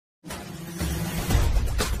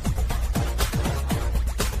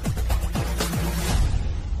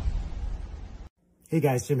Hey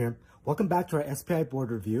guys, Jim here. Welcome back to our SPI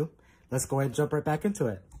board review. Let's go ahead and jump right back into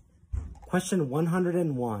it. Question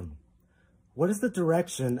 101. What is the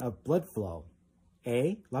direction of blood flow?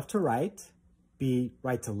 A, left to right, B,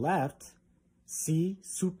 right to left, C,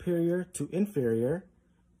 superior to inferior,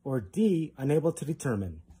 or D, unable to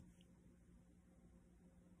determine?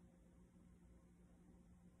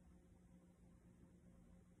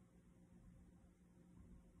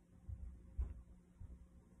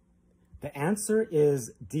 The answer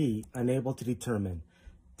is D, unable to determine.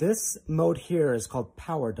 This mode here is called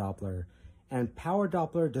power Doppler, and power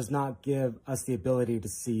Doppler does not give us the ability to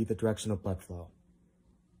see the direction of blood flow.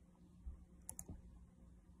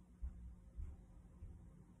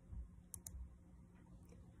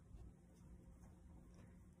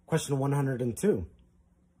 Question 102.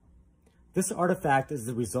 This artifact is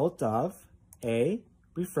the result of A,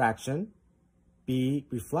 refraction, B,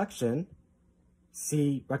 reflection,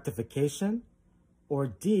 C, rectification, or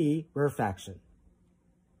D, rarefaction?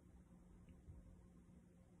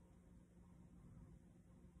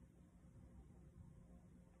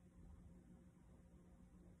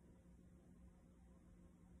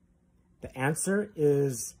 The answer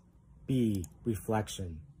is B,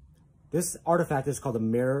 reflection. This artifact is called a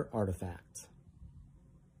mirror artifact.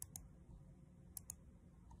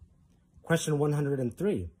 Question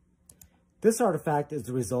 103. This artifact is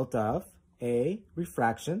the result of A,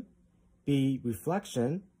 refraction, B,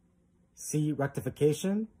 reflection, C,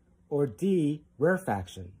 rectification, or D,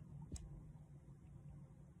 rarefaction?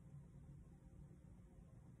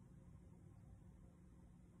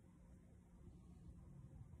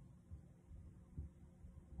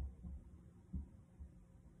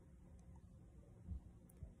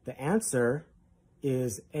 The answer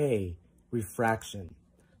is A, refraction.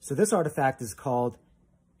 So this artifact is called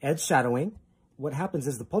edge shadowing. What happens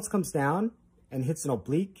is the pulse comes down and hits an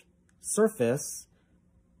oblique surface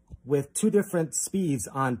with two different speeds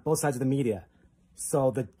on both sides of the media. So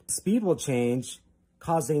the speed will change,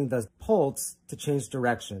 causing the pulse to change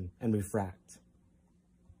direction and refract.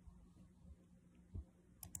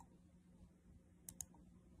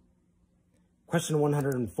 Question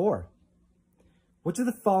 104. Which of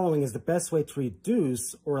the following is the best way to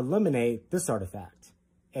reduce or eliminate this artifact?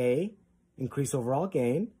 A, increase overall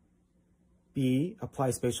gain. B,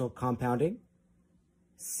 apply spatial compounding.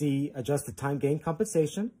 C, adjust the time gain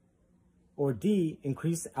compensation. Or D,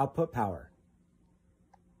 increase output power.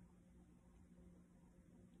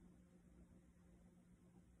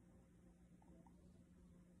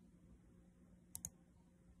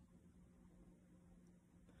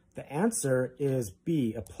 The answer is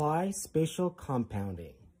B, apply spatial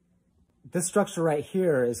compounding. This structure right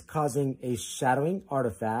here is causing a shadowing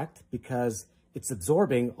artifact because it's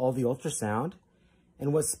absorbing all the ultrasound.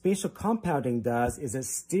 And what spatial compounding does is it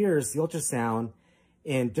steers the ultrasound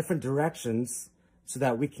in different directions so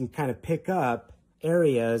that we can kind of pick up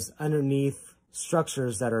areas underneath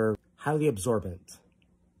structures that are highly absorbent.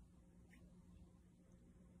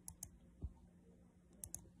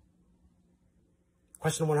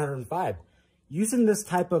 Question 105. Using this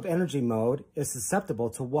type of energy mode is susceptible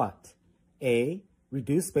to what? A,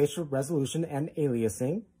 reduced spatial resolution and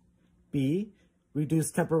aliasing. B,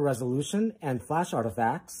 reduced temporal resolution and flash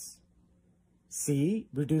artifacts. C,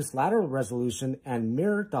 reduced lateral resolution and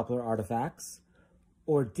mirror Doppler artifacts.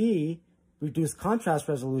 Or D, reduced contrast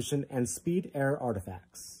resolution and speed error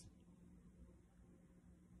artifacts.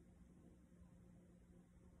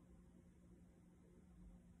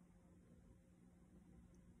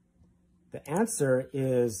 The answer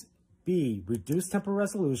is B, reduced temporal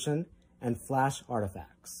resolution and flash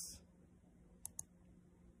artifacts.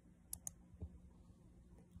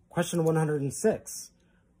 Question 106.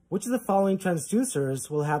 Which of the following transducers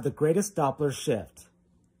will have the greatest Doppler shift?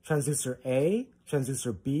 Transducer A,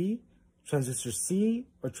 transducer B, transducer C,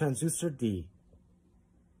 or transducer D?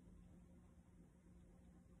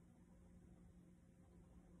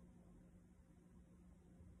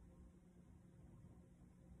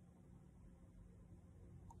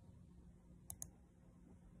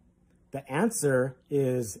 The answer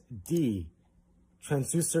is D.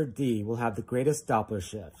 Transducer D will have the greatest Doppler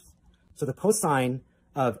shift. So the cosine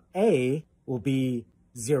of A will be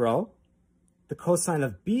 0. The cosine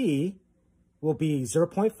of B will be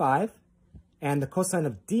 0.5. And the cosine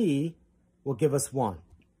of D will give us 1,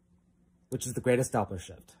 which is the greatest Doppler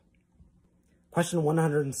shift. Question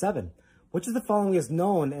 107. Which of the following is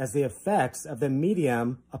known as the effects of the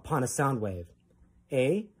medium upon a sound wave?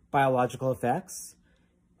 A, biological effects.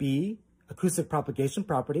 B, acoustic propagation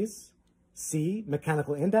properties. C,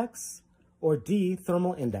 mechanical index. Or D,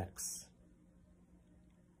 thermal index.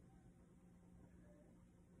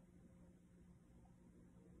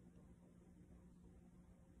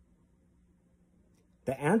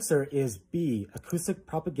 The answer is B, acoustic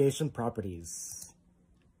propagation properties.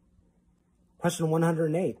 Question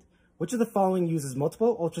 108. Which of the following uses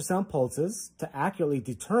multiple ultrasound pulses to accurately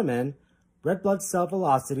determine red blood cell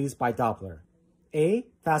velocities by Doppler? A,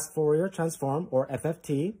 fast Fourier transform, or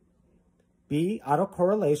FFT. B,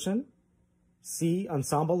 autocorrelation. C,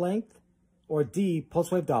 ensemble length. Or D,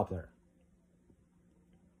 pulse wave Doppler.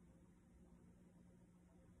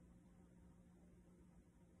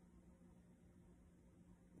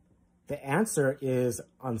 The answer is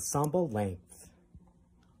ensemble length,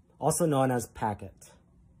 also known as packet.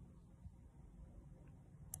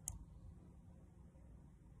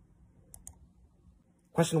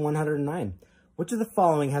 Question 109. Which of the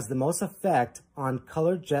following has the most effect on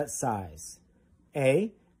color jet size?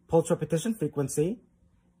 A, pulse repetition frequency.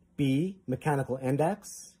 B, mechanical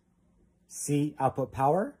index. C, output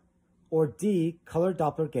power. Or D, color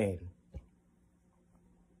Doppler gain.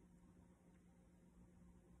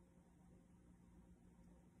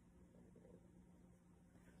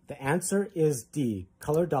 The answer is D,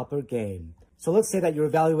 color Doppler gain. So let's say that you're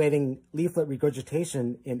evaluating leaflet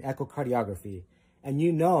regurgitation in echocardiography, and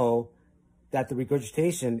you know that the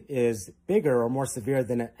regurgitation is bigger or more severe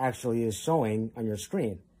than it actually is showing on your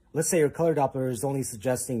screen. Let's say your color Doppler is only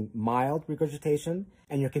suggesting mild regurgitation,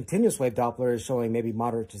 and your continuous wave Doppler is showing maybe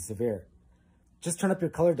moderate to severe. Just turn up your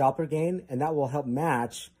color Doppler gain, and that will help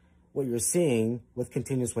match what you're seeing with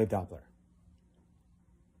continuous wave Doppler.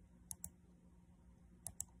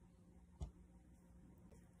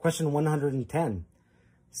 Question 110.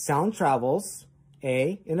 Sound travels,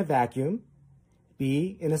 A, in a vacuum,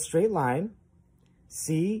 B, in a straight line,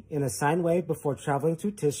 C, in a sine wave before traveling to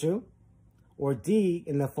tissue, or D,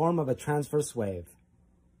 in the form of a transverse wave.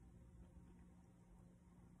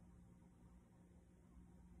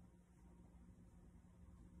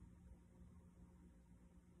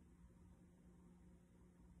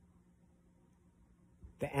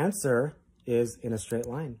 The answer is in a straight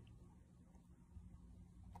line.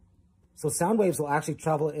 So sound waves will actually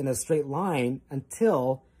travel in a straight line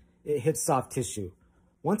until it hits soft tissue.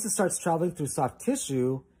 Once it starts traveling through soft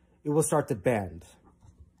tissue, it will start to bend.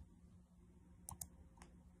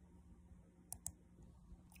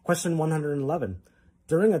 Question 111.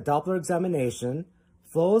 During a Doppler examination,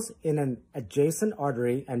 flows in an adjacent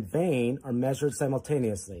artery and vein are measured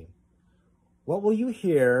simultaneously. What will you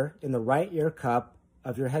hear in the right ear cup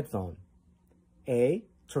of your headphone? A,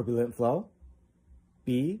 turbulent flow.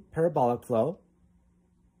 B, parabolic flow.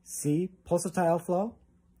 C, pulsatile flow.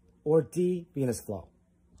 Or D, venous flow.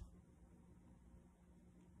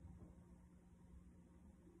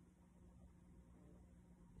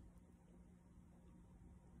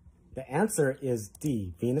 The answer is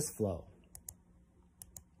D, venous flow.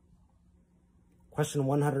 Question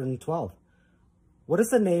 112. What is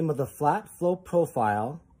the name of the flat flow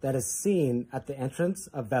profile that is seen at the entrance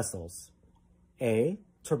of vessels? A,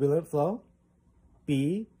 turbulent flow.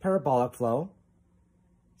 B, parabolic flow.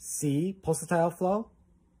 C, pulsatile flow.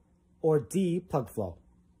 Or D, plug flow.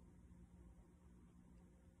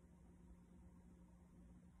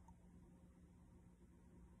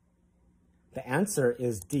 The answer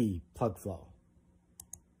is D, plug flow.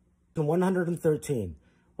 113.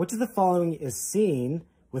 Which of the following is seen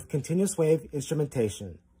with continuous wave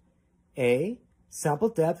instrumentation? A, sample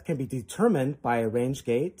depth can be determined by a range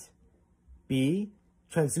gate. B,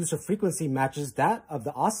 transducer frequency matches that of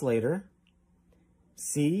the oscillator.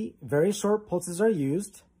 C, very short pulses are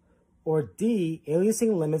used. Or D,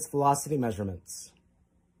 aliasing limits velocity measurements.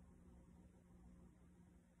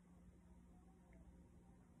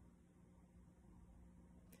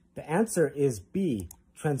 The answer is B,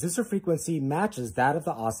 transducer frequency matches that of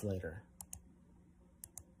the oscillator.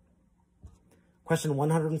 Question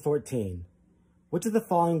 114. Which of the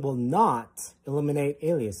following will not eliminate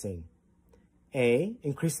aliasing? A,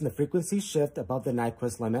 increasing the frequency shift above the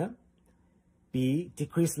Nyquist limit. B,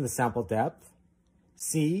 decreasing the sample depth.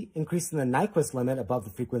 C, increasing the Nyquist limit above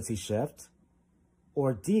the frequency shift.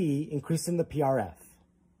 Or D, increasing the PRF.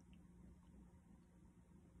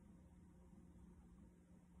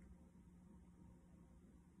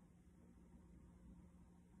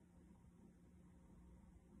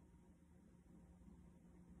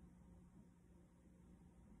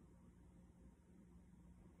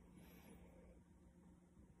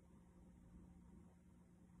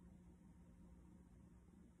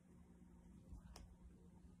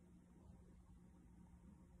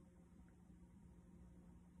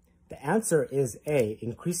 The answer is A,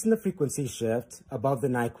 increasing the frequency shift above the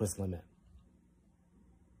Nyquist limit.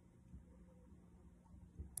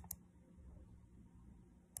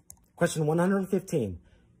 Question 115.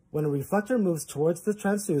 When a reflector moves towards the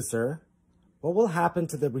transducer, what will happen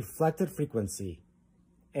to the reflected frequency?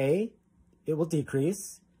 A, it will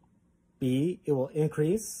decrease. B, it will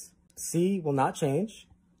increase. C, will not change.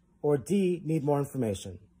 Or D, need more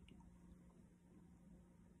information.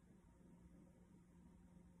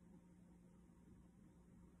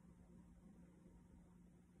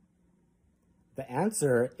 The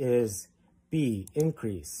answer is B,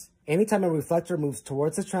 increase. Anytime a reflector moves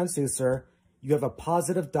towards the transducer, you have a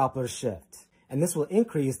positive Doppler shift, and this will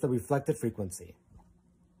increase the reflected frequency.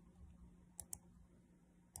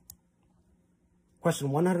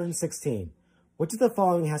 Question 116. Which of the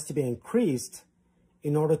following has to be increased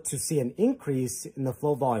in order to see an increase in the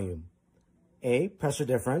flow volume? A, pressure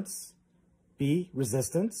difference. B,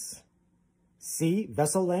 resistance. C,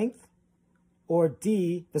 vessel length. Or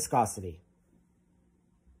D, viscosity.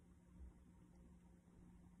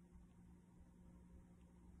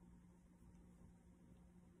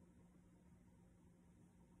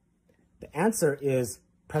 The answer is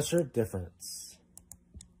pressure difference.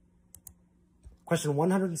 Question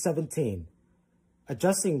 117.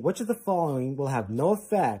 Adjusting which of the following will have no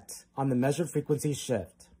effect on the measured frequency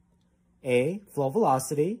shift? A, flow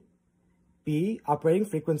velocity. B, operating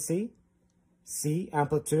frequency. C,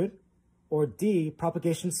 amplitude. Or D,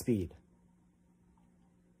 propagation speed.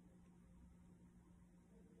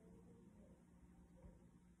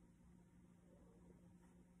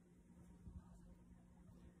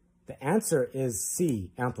 The answer is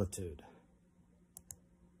C, amplitude.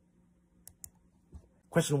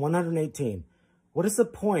 Question 118. What is the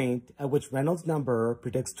point at which Reynolds number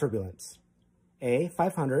predicts turbulence? A,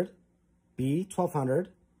 500, B, 1200,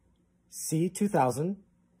 C, 2000,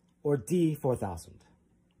 or D, 4000?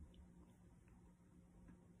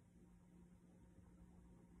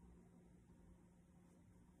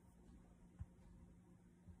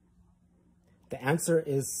 The answer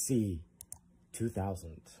is C,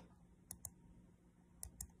 2000.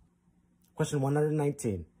 Question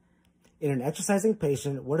 119. In an exercising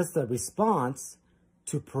patient, what is the response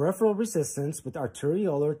to peripheral resistance with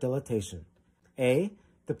arteriolar dilatation? A,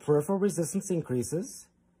 the peripheral resistance increases.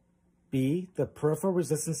 B, the peripheral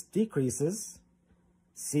resistance decreases.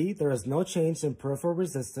 C, there is no change in peripheral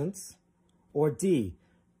resistance. Or D,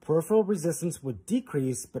 peripheral resistance would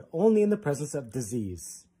decrease, but only in the presence of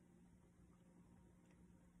disease.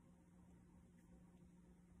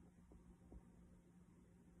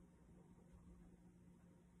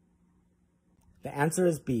 The answer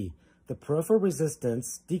is B. The peripheral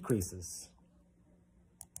resistance decreases.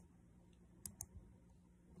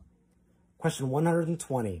 Question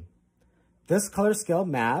 120. This color scale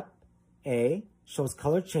map, A, shows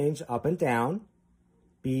color change up and down.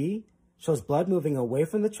 B, shows blood moving away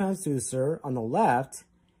from the transducer on the left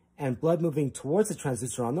and blood moving towards the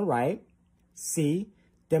transducer on the right. C,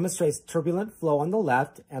 demonstrates turbulent flow on the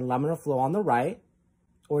left and laminar flow on the right.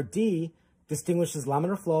 Or D, distinguishes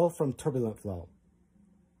laminar flow from turbulent flow.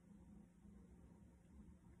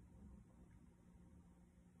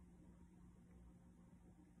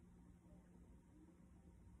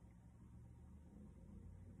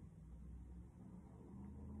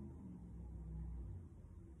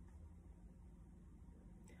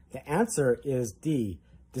 The answer is D,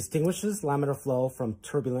 distinguishes laminar flow from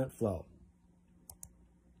turbulent flow.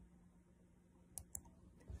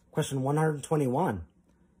 Question 121.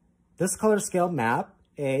 This color scale map,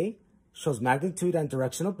 A, shows magnitude and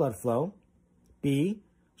direction of blood flow. B,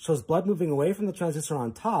 shows blood moving away from the transducer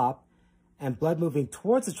on top and blood moving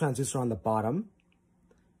towards the transducer on the bottom.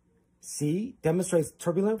 C, demonstrates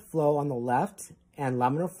turbulent flow on the left and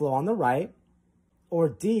laminar flow on the right. Or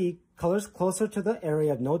D, colors closer to the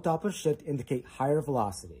area of no Doppler shift indicate higher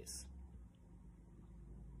velocities.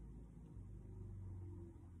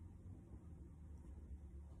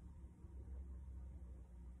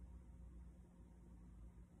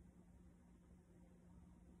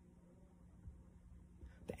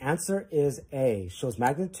 The answer is A, shows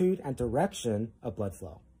magnitude and direction of blood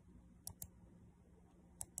flow.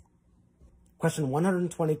 Question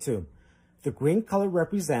 122. The green color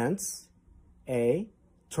represents A,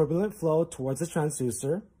 turbulent flow towards the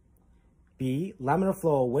transducer. B, laminar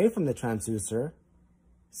flow away from the transducer.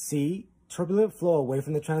 C, turbulent flow away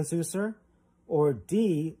from the transducer. Or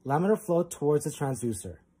D, laminar flow towards the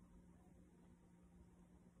transducer.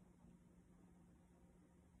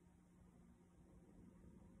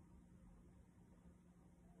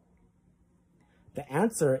 The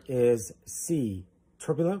answer is C,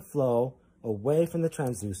 turbulent flow away from the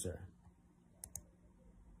transducer.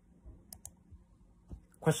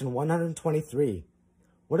 Question 123.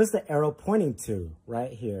 What is the arrow pointing to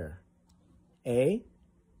right here? A,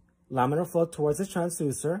 laminar flow towards the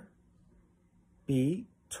transducer. B,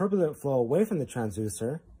 turbulent flow away from the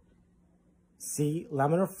transducer, C,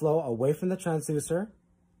 laminar flow away from the transducer,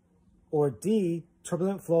 or D,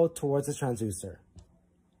 turbulent flow towards the transducer.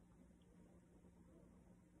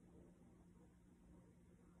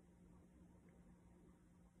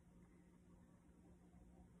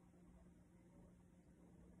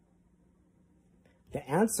 The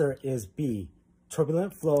answer is B,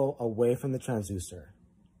 turbulent flow away from the transducer.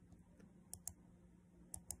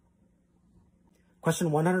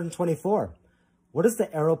 Question 124. What is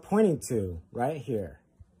the arrow pointing to right here?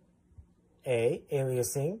 A,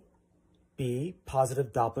 aliasing, B,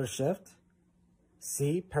 positive Doppler shift,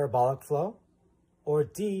 C, parabolic flow, or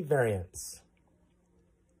D, variance?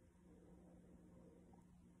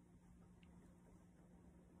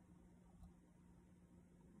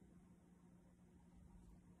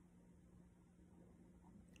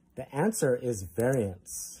 The answer is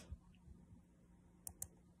variance.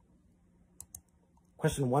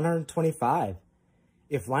 Question 125.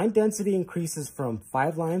 If line density increases from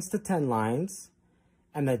 5 lines to 10 lines,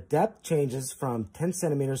 and the depth changes from 10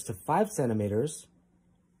 centimeters to 5 centimeters,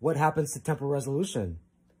 what happens to temporal resolution?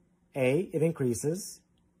 A, it increases,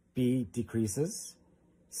 B, decreases,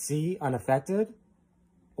 C, unaffected,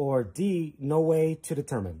 or D, no way to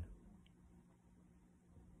determine?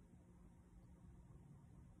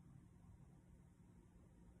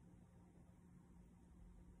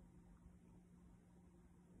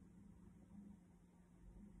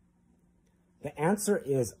 The answer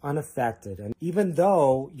is unaffected. And even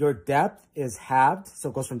though your depth is halved, so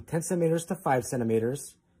it goes from 10 centimeters to 5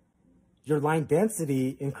 centimeters, your line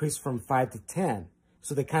density increased from 5 to 10.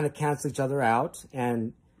 So they kind of cancel each other out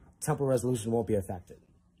and temporal resolution won't be affected.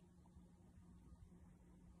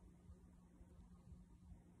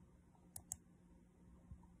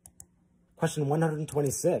 Question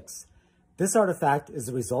 126. This artifact is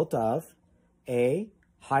the result of A,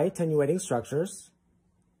 high attenuating structures,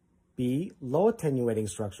 B, low attenuating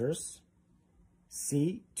structures,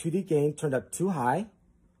 C, 2D gain turned up too high,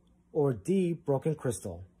 or D, broken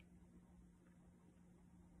crystal?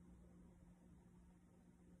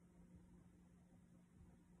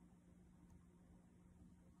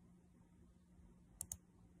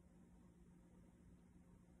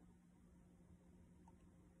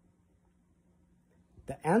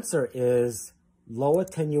 The answer is low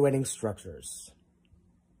attenuating structures.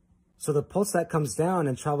 So the pulse that comes down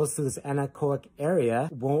and travels through this anechoic area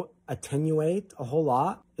won't attenuate a whole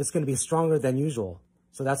lot. It's going to be stronger than usual.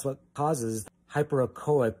 So that's what causes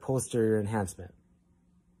hyperechoic posterior enhancement.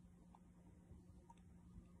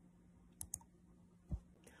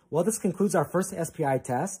 Well, this concludes our first SPI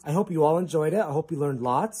test. I hope you all enjoyed it. I hope you learned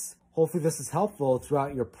lots. Hopefully this is helpful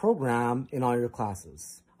throughout your program in all your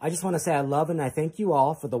classes. I just want to say I love and I thank you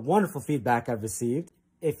all for the wonderful feedback I've received.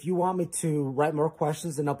 If you want me to write more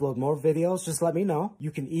questions and upload more videos, just let me know.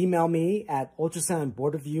 You can email me at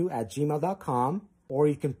ultrasoundboardreview@gmail.com, or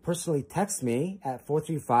you can personally text me at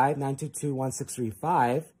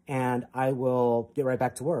 435-922-1635, and I will get right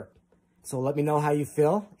back to work. So let me know how you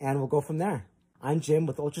feel, and we'll go from there. I'm Jim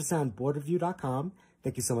with ultrasoundboardreview.com.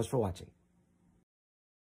 Thank you so much for watching.